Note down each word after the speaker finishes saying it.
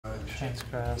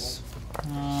Transgress.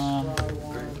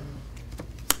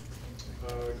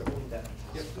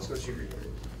 Yep, let's go shoot.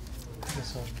 I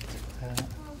guess I'll take that.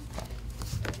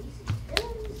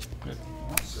 Good.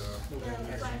 So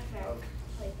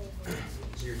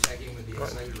you're attacking with the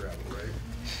excited rebel, right?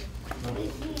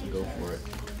 Go for it.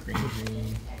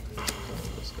 Green.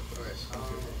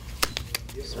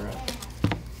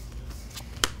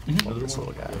 Oh, this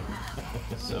little guy.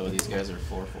 So these guys are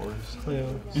 4/4s.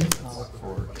 Cleo.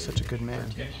 Such a good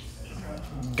man.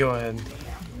 Go ahead.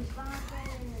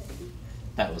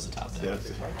 That was a top deck.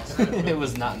 It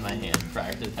was not in my hand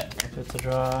prior to that. Get the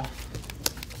draw.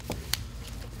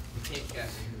 You can't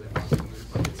cast it.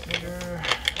 Here.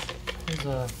 Here's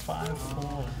a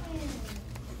 5/4.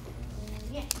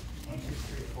 1, 2,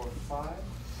 3, 4, 5.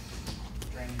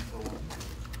 Draining for 1.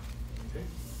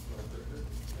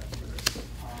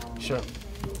 Sure.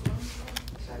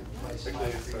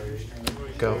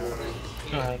 Go.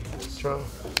 Go ahead. Draw. I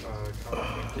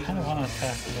kind of want to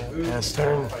attack that. Pass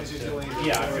turn. What are you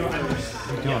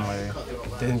doing, Larry?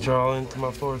 Then draw into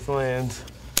my 4th land.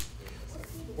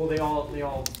 Well, they all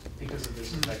because of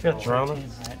this. You got Drama?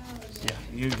 13, right? Yeah,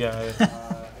 you got it.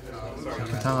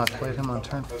 No, I played him on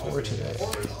turn 4 today.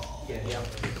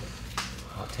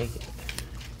 I'll take it.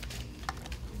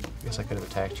 I guess I could have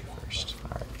attacked you first.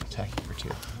 Alright, attack you for 2.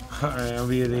 Alright, I'll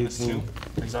be at 18.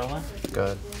 Exile one?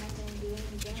 Good.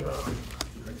 Draw.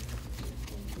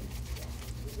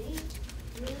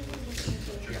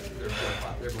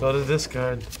 Go to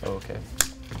discard. Oh, okay.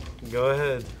 Go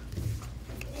ahead.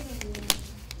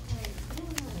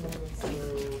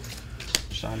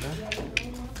 Chandra,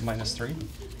 -3.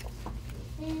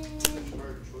 Do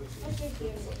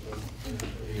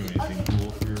anything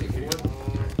cool for your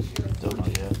Don't know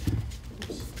yet.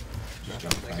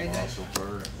 Just find so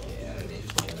far. Yeah, I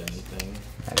didn't find anything.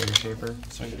 Add shaper.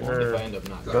 If I end up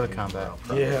not Go to combat.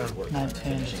 Yeah.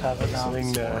 19, just have it down.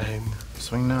 Swing 9.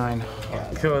 Swing 9.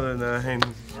 Go to 9.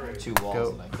 2 walls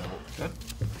Go. that I built. Good.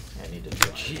 I need to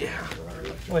touch. Yeah.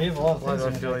 Well, you have a lot of Why things do I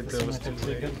in feel your like deck that that was seem too to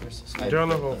be big? good versus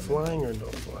Drawing a whole flying or no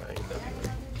flying?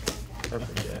 I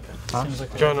forget. Huh? Seems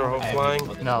like Drawing a whole flying?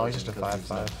 No, he's just a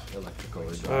 5/5. Electrical.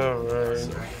 Alright.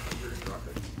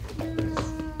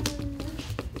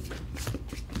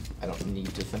 I don't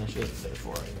need to finish it,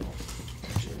 therefore I don't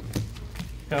finish it.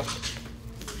 Yep.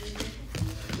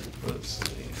 Let's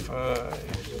see. 5.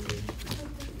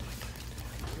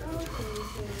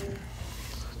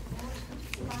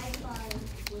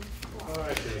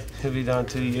 He'll be down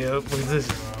to you. With this.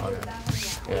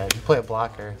 Yeah, if you play a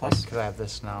blocker, because I have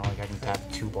this now, like I can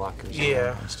tap 2 blockers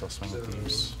Yeah. and still swing with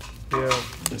these. Yeah.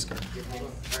 Discard.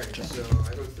 Alright, so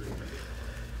I go 3.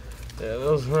 Yeah,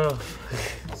 that was rough.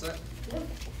 What's that?